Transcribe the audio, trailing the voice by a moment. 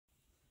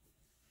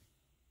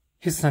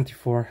Here's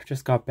 94.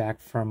 Just got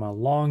back from a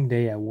long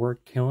day at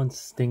work killing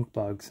stink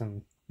bugs,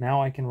 and now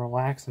I can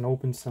relax and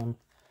open some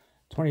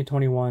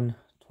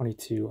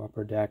 2021-22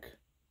 Upper Deck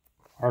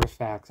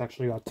artifacts.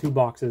 Actually got 2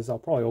 boxes. I'll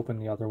probably open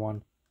the other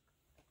one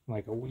in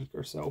like a week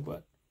or so,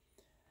 but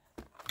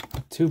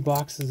 2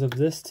 boxes of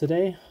this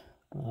today.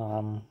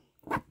 Of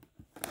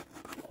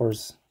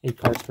course, 8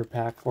 cards per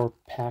pack, 4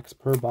 packs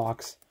per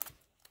box,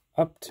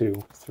 up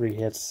to 3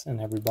 hits in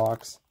every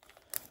box.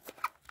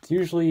 It's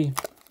usually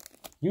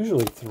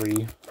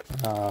 3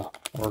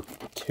 or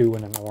 2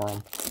 in an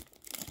Aurum.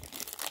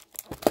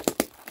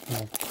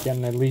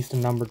 Getting at least a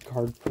numbered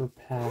card per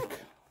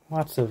pack.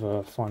 Lots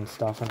of fun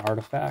stuff and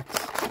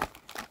artifacts.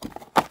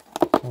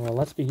 Well,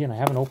 let's begin. I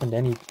haven't opened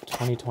any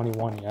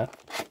 2021 yet.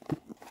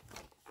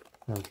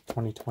 Or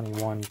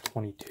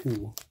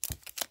 2021-22.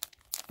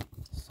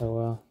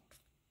 So,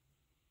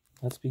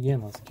 let's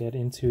begin. Let's get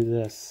into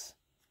this.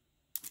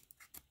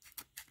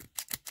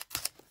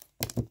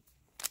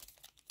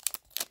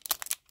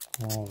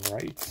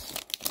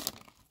 Alright.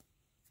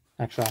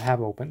 Actually, I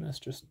have opened this,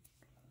 just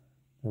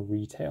the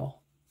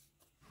retail.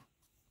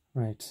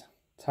 Right.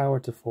 Tyler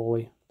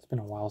Toffoli. It's been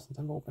a while since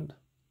I've opened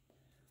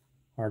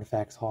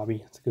Artifacts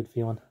Hobby. It's a good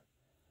feeling.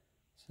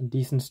 It's a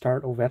decent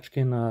start.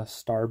 Ovechkin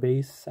star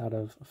base out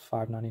of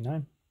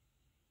 $5.99.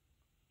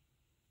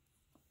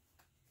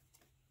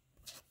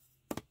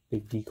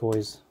 Big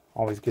decoys.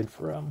 Always good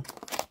for,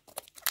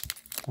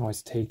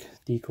 always take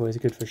decoys.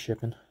 Good for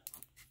shipping.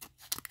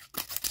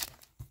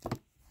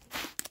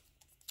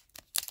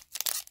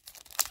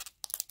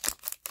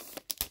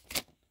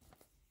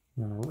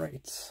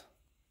 Alright.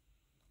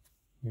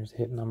 Here's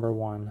hit number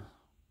 1.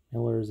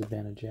 Miller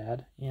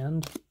Zibanejad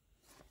and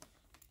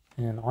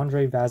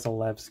Andrei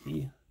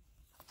Vasilevsky.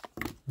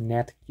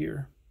 Net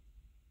gear.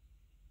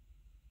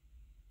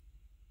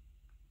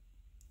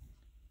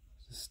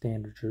 It's a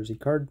standard jersey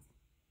card.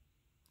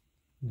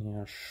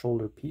 Yeah,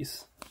 shoulder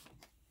piece.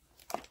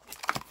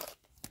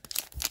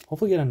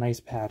 Hopefully get a nice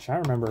patch. I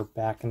remember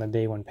back in the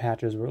day when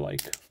patches were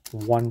like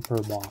 1 per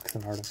box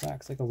in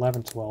Artifacts, like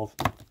 11, 12.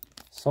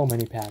 So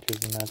many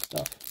patches and that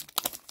stuff.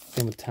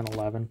 Same with 10,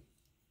 11.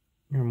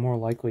 You're more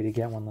likely to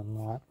get one than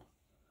not.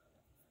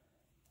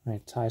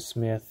 Alright, Ty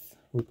Smith,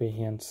 Rupe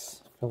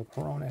Hintz, Philip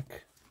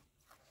Hronek.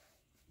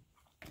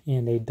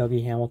 And a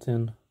Dougie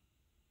Hamilton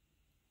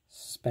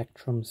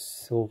Spectrum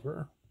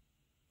Silver.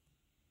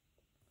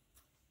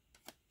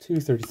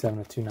 237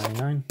 of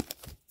 299.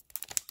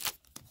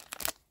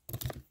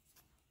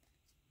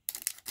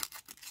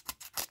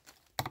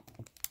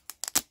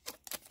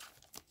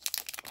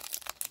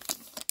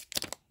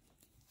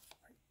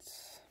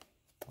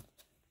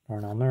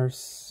 Darnell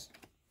Nurse,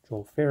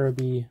 Joel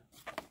Farabee,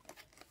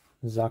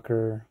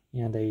 Zucker,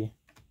 and a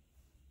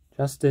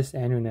Justice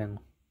Anunen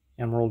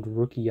Emerald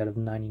Rookie out of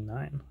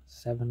 99.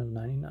 7 of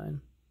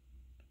 99.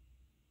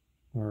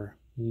 Or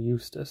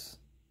Eustace.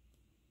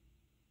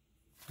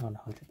 Not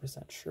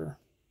 100% sure.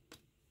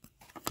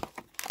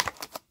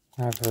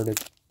 I've heard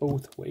it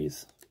both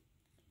ways.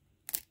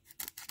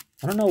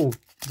 I don't know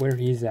where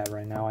he's at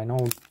right now. I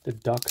know the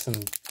Ducks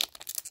and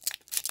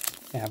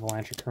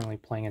Avalanche are currently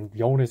playing, and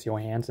Jonas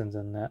Johansson's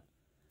in that.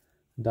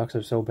 The Ducks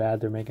are so bad,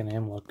 they're making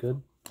him look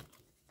good.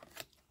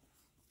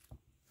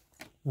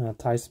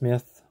 Ty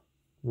Smith,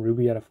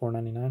 Ruby out of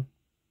 $4.99.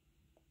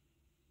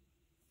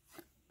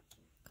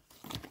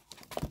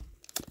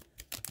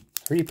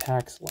 Three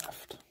packs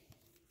left.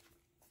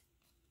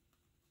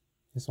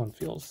 This one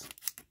feels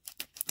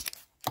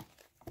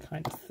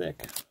kind of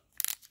thick.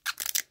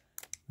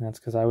 That's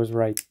because I was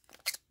right.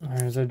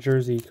 There's a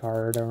jersey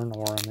card or an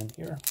Aurum in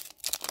here.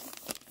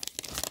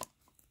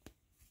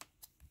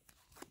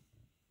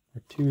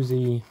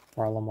 Bertuzzi,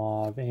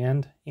 Varlamov,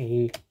 and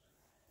a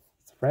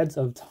Threads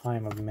of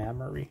Time of Matt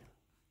Murray.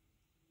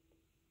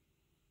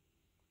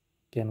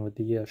 Again with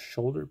the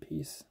shoulder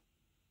piece.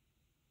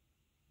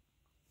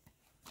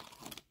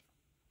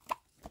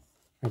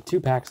 Right, 2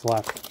 packs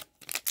left.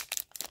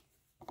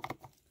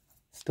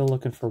 Still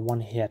looking for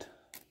 1 hit.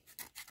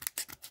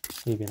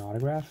 Maybe an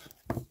autograph.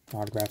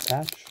 Autograph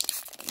patch.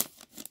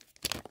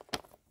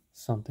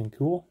 Something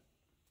cool.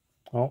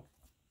 Oh,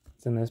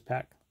 it's in this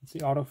pack. It's the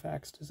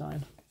Autofax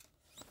design.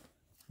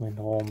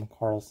 Lindholm,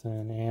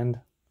 Carlson, and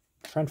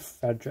Trent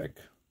Frederick.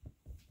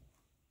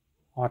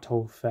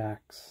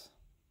 Autofax.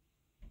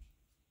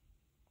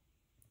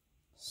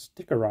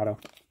 Sticker auto.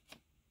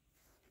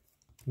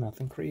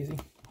 Nothing crazy.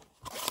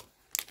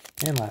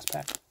 And last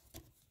pack.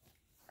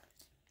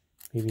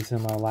 Maybe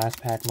some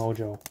last pack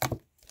mojo.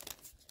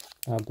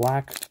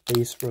 Black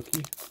base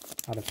rookie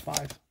out of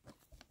 5.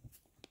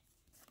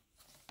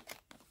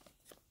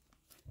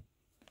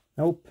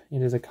 Nope,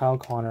 it is a Kyle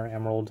Connor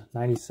Emerald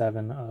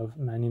 97 of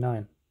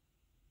 99.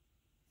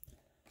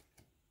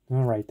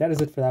 Alright, that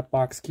is it for that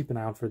box. Keep an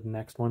eye out for the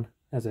next one.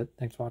 That's it.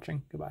 Thanks for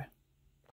watching. Goodbye.